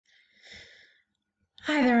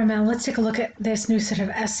Hi there, Amel. Let's take a look at this new set of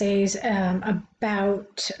essays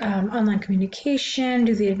about online communication.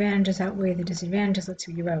 Do the advantages outweigh the disadvantages? Let's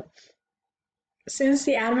see what you wrote. Since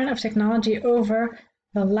the advent of technology over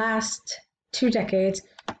the last 2 decades,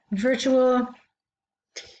 virtual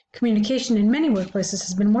communication in many workplaces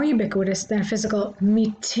has been more ubiquitous than physical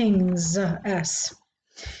meetings.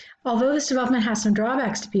 Although this development has some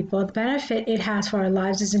drawbacks to people, the benefit it has for our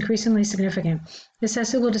lives is increasingly significant. This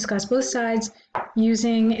essay will discuss both sides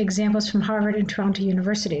using examples from Harvard and Toronto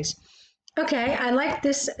universities. Okay, I like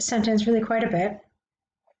this sentence really quite a bit.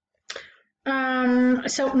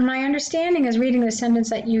 So my understanding is reading this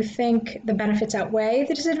sentence that you think the benefits outweigh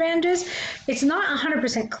the disadvantages. It's not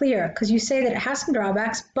 100% clear because you say that it has some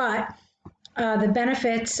drawbacks, but the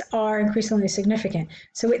benefits are increasingly significant.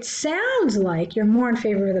 So it sounds like you're more in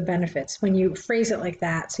favor of the benefits when you phrase it like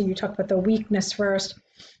that. So you talk about the weakness first,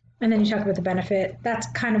 and then you talk about the benefit. That's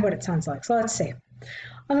kind of what it sounds like. So let's see.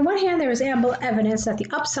 On the one hand, there is ample evidence that the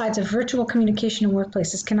upsides of virtual communication in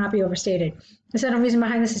workplaces cannot be overstated. The central reason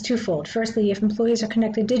behind this is twofold. Firstly, if employees are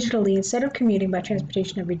connected digitally instead of commuting by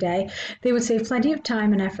transportation every day, they would save plenty of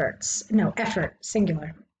time and effort,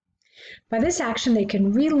 singular. By this action, they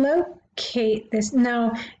can relocate this.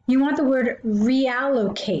 Now, you want the word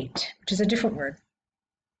reallocate, which is a different word.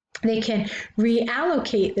 They can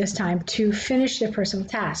reallocate this time to finish their personal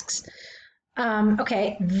tasks.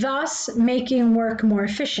 Thus making work more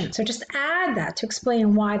efficient. So just add that to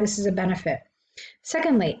explain why this is a benefit.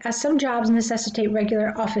 Secondly, as some jobs necessitate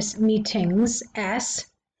regular office meetings,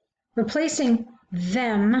 replacing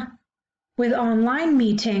them with online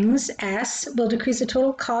meetings, will decrease the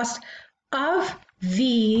total cost of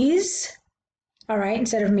these, all right,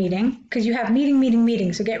 instead of meeting, because you have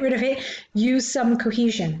meeting, so get rid of it, use some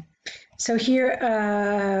cohesion. So here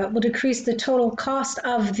will decrease the total cost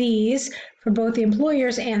of these for both the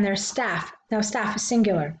employers and their staff. Now staff is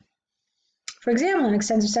singular. For example, an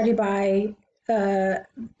extensive study by the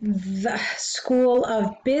School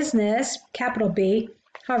of Business, capital B,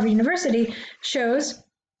 Harvard University, shows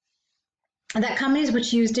that companies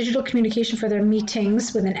which use digital communication for their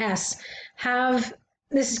meetings with an S have,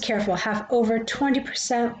 this is careful, have over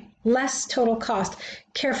 20% less total cost.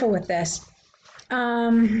 Careful with this. What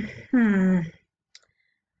are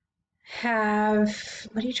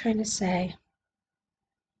you trying to say?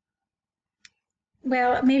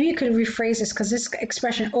 Well, maybe you could rephrase this because this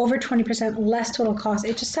expression, over 20% less total cost,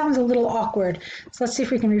 it just sounds a little awkward. So let's see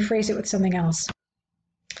if we can rephrase it with something else.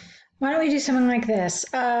 Why don't we do something like this?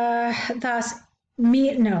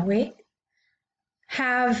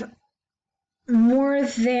 Have more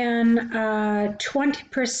than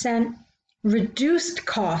 20% reduced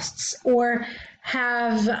costs, or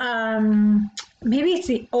have, maybe it's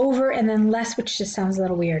the over and then less, which just sounds a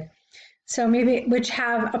little weird. So maybe, which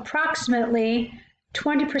have approximately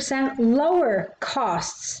 20% lower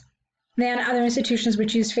costs than other institutions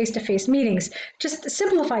which use face-to-face meetings. Just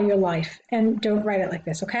simplify your life and don't write it like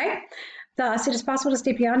this, okay? Thus, it is possible to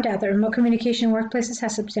state beyond doubt that remote communication in workplaces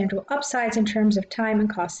has substantial upsides in terms of time and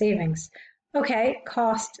cost savings. Okay,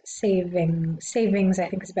 cost savings I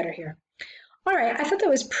think is better here. All right, I thought that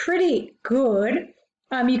was pretty good.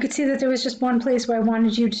 You could see that there was just one place where I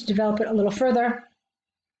wanted you to develop it a little further.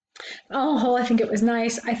 On the whole, I think it was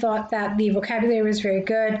nice. I thought that the vocabulary was very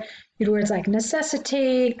good. You had words like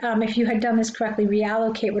necessitate. If you had done this correctly,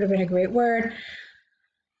 reallocate would have been a great word.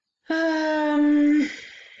 Some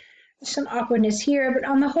awkwardness here, but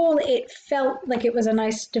on the whole, it felt like it was a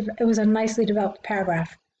nicely developed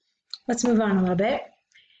paragraph. Let's move on a little bit.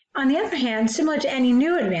 On the other hand, similar to any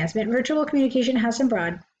new advancement, virtual communication has some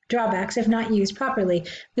broad drawbacks if not used properly.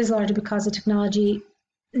 This is largely because this technology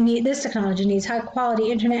needs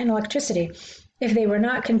high-quality internet and electricity. If they were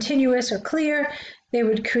not continuous or clear, they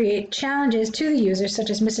would create challenges to the user, such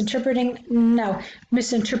as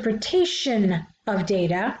misinterpretation of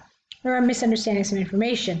data or misunderstanding some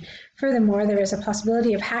information. Furthermore, there is a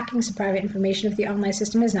possibility of hacking some private information if the online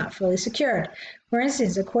system is not fully secured. For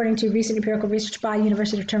instance, according to recent empirical research by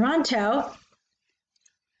University of Toronto,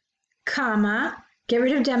 get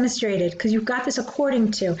rid of demonstrated, because you've got this according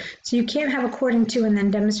to. So you can't have according to and then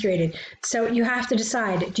demonstrated. So you have to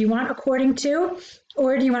decide, do you want according to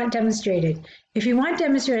or do you want demonstrated? If you want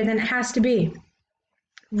demonstrated, then it has to be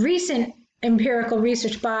recent empirical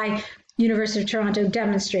research by University of Toronto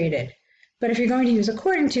demonstrated. But if you're going to use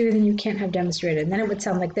according to, then you can't have demonstrated. And then it would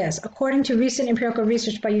sound like this. According to recent empirical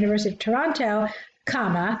research by University of Toronto,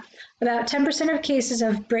 about 10% of cases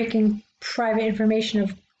of breaking private information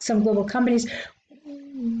of some global companies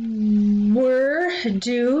were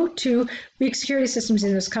due to weak security systems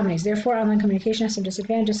in those companies. Therefore, online communication has some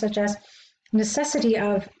disadvantages, such as necessity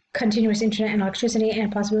of continuous internet and electricity,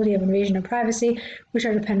 and possibility of invasion of privacy, which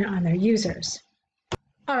are dependent on their users.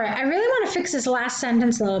 All right, I really want to fix this last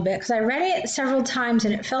sentence a little bit because I read it several times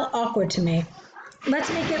and it felt awkward to me.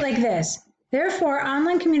 Let's make it like this. Therefore,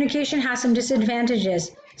 online communication has some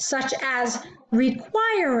disadvantages, such as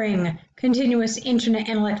requiring continuous internet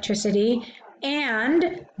and electricity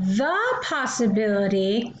and the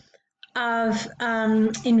possibility of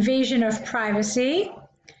invasion of privacy,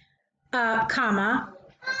 comma,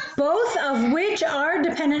 both of which are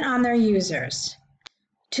dependent on their users.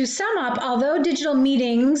 To sum up, although digital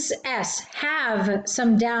meetings have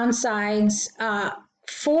some downsides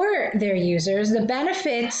for their users, the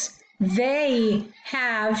benefits they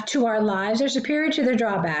have to our lives are superior to their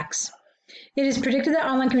drawbacks. It is predicted that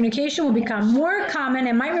online communication will become more common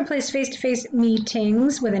and might replace face-to-face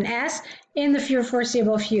meetings with an S in the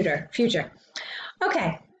foreseeable future.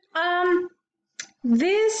 Okay,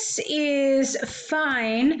 this is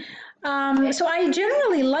fine. So I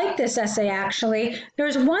generally like this essay, actually.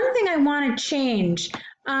 There's one thing I want to change.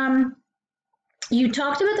 You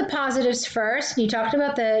talked about the positives first, you talked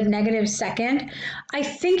about the negatives second. I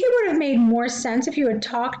think it would have made more sense if you had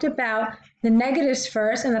talked about the negatives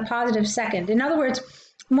first and the positives second. In other words,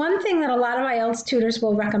 one thing that a lot of IELTS tutors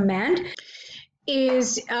will recommend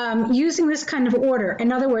is using this kind of order.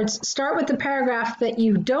 In other words, start with the paragraph that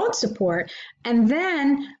you don't support and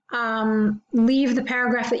then leave the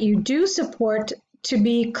paragraph that you do support to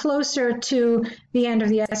be closer to the end of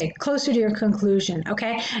the essay, closer to your conclusion,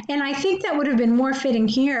 okay? And I think that would have been more fitting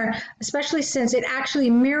here, especially since it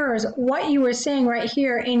actually mirrors what you were saying right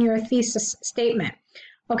here in your thesis statement.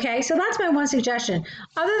 Okay, so that's my one suggestion.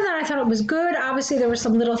 Other than that, I thought it was good. Obviously, there were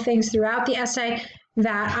some little things throughout the essay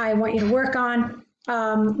that I want you to work on,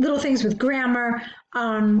 little things with grammar,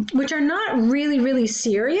 which are not really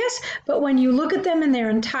serious, but when you look at them in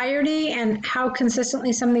their entirety and how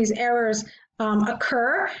consistently some of these errors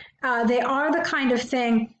occur, they are the kind of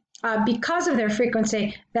thing, because of their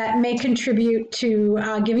frequency, that may contribute to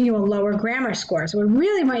giving you a lower grammar score. So we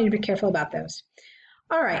really want you to be careful about those.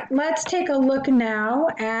 All right, let's take a look now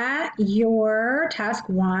at your task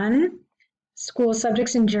 1, school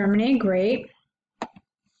subjects in Germany. Great.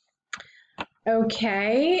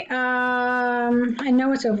 Okay, I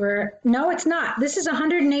know it's over. No, it's not. This is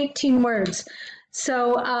 118 words.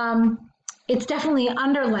 So it's definitely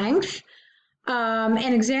under length.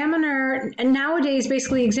 An examiner, nowadays,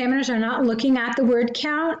 basically examiners are not looking at the word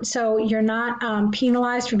count, so you're not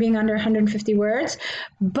penalized for being under 150 words,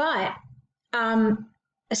 but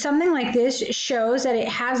something like this shows that it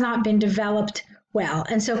has not been developed well.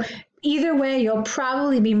 And so either way, you'll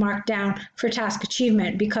probably be marked down for task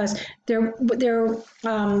achievement because there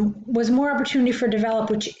was more opportunity for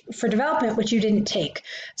development, which you didn't take.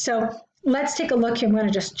 So let's take a look here. I'm going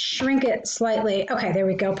to just shrink it slightly. Okay, there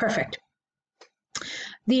we go. Perfect.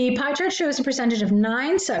 The pie chart shows a percentage of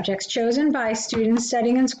 9 subjects chosen by students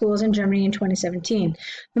studying in schools in Germany in 2017.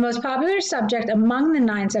 The most popular subject among the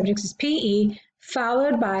 9 subjects is PE,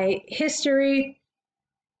 followed by history,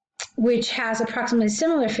 which has approximately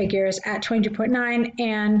similar figures at 22.9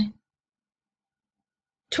 and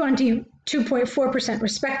 22.4%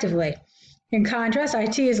 respectively. In contrast,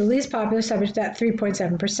 IT is the least popular subject at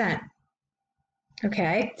 3.7%.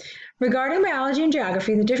 Okay. Regarding biology and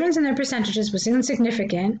geography, the difference in their percentages is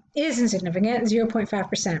insignificant,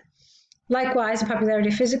 0.5%. Likewise, the popularity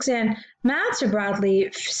of physics and maths are broadly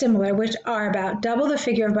similar, which are about double the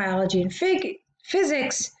figure of biology and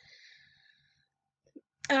physics.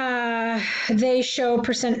 They show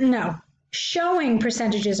showing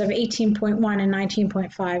percentages of 18.1 and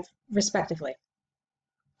 19.5 respectively.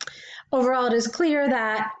 Overall, it is clear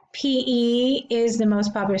that PE is the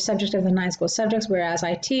most popular subject of the 9 school subjects, whereas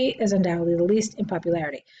IT is undoubtedly the least in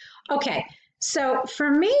popularity. Okay, so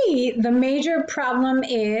for me, the major problem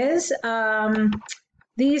is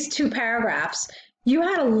these 2 paragraphs. You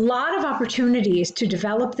had a lot of opportunities to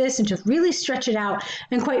develop this and to really stretch it out.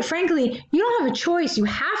 And quite frankly, you don't have a choice. You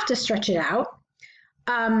have to stretch it out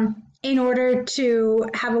in order to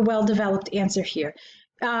have a well-developed answer here.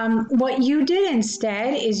 What you did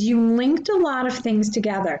instead is you linked a lot of things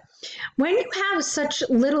together. When you have such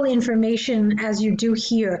little information as you do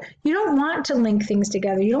here, you don't want to link things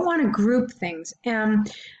together. You don't want to group things.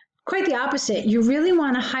 Quite the opposite. You really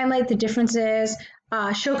want to highlight the differences,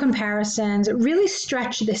 show comparisons, really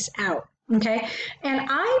stretch this out. Okay, and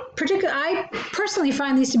I personally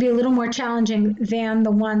find these to be a little more challenging than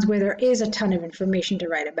the ones where there is a ton of information to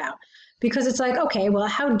write about, because it's like, okay, well,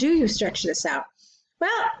 how do you stretch this out?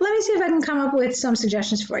 Well, let me see if I can come up with some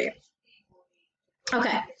suggestions for you.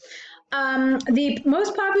 Okay, The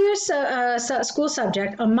most popular school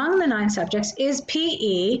subject among the 9 subjects is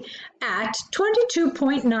PE at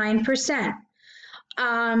 22.9%.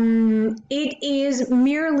 It is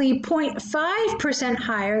merely 0.5%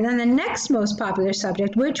 higher than the next most popular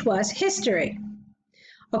subject, which was history.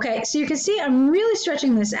 Okay, so you can see I'm really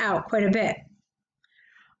stretching this out quite a bit.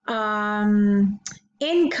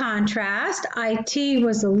 In contrast, IT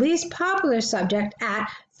was the least popular subject at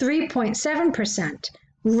 3.7%,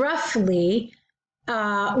 roughly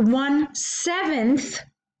 1/7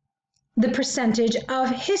 the percentage of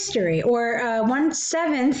history, or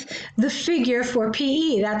 1/7 the figure for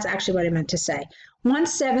PE. That's actually what I meant to say.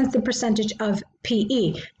 1/7 the percentage of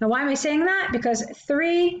PE. Now, why am I saying that? Because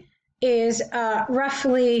 3 is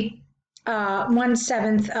roughly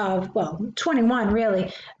 1/7 of, well, 21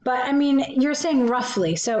 really. But I mean, you're saying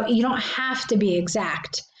roughly, so you don't have to be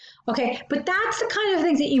exact. Okay, but that's the kind of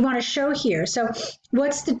things that you want to show here. So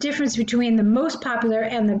what's the difference between the most popular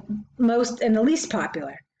and the least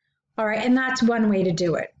popular? All right, and that's one way to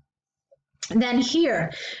do it. Then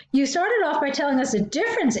here, you started off by telling us the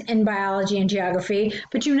difference in biology and geography,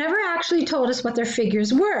 but you never actually told us what their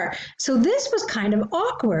figures were. So this was kind of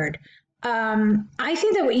awkward. I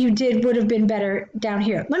think that what you did would have been better down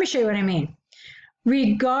here. Let me show you what I mean.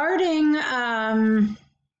 Regarding,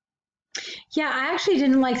 yeah, I actually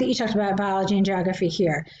didn't like that you talked about biology and geography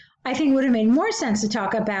here. I think it would have made more sense to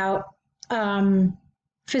talk about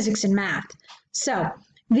physics and math. So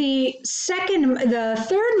the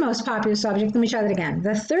third most popular subject, let me try that again.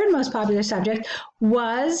 The third most popular subject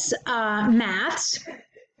was maths.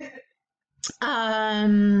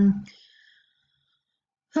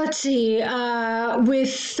 Let's see, with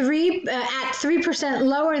 3%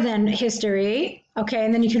 lower than history, okay,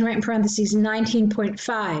 and then you can write in parentheses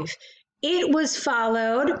 19.5. It was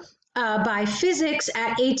followed by physics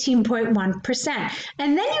at 18.1%.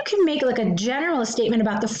 And then you can make like a general statement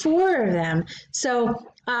about the 4 of them. So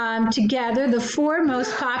together, the 4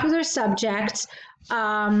 most popular subjects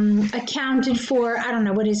accounted for, I don't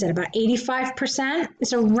know, what is it, about 85%?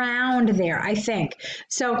 It's around there, I think.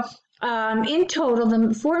 So in total,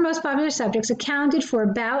 the 4 most popular subjects accounted for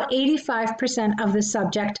about 85% of the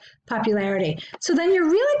subject popularity. So then you're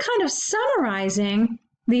really kind of summarizing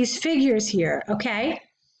these figures here, okay?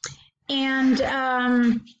 And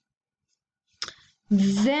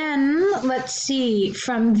then let's see,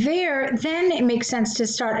 from there, then it makes sense to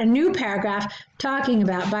start a new paragraph talking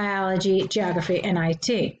about biology, geography, and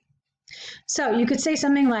IT. So you could say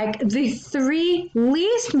something like, the 3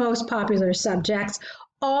 least most popular subjects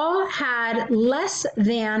all had less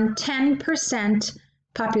than 10%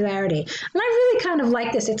 popularity. And I really kind of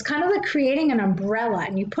like this. It's kind of like creating an umbrella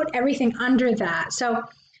and you put everything under that. So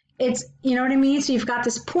it's, you know what I mean? So you've got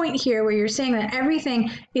this point here where you're saying that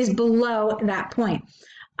everything is below that point.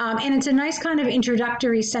 And it's a nice kind of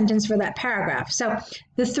introductory sentence for that paragraph. So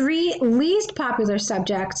the 3 least popular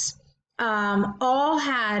subjects all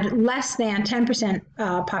had less than 10%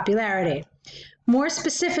 popularity. More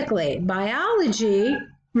specifically, biology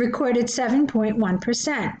recorded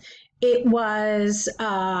 7.1%. It was it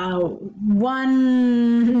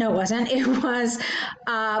was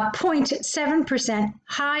 0.7%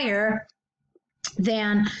 higher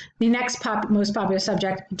than the next most popular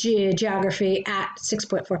subject, geography, at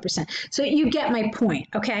 6.4%. So you get my point,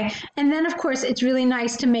 okay? And then, of course, it's really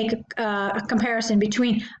nice to make a comparison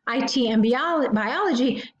between IT and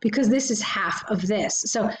biology because this is half of this.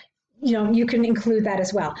 So, you know, you can include that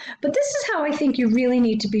as well. But this is how I think you really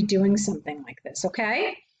need to be doing something like this,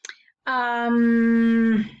 okay?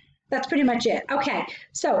 That's pretty much it. Okay,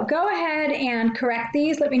 so go ahead and correct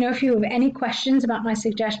these. Let me know if you have any questions about my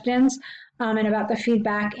suggestions and about the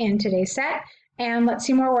feedback in today's set. And let's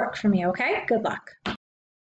see more work from you, okay? Good luck.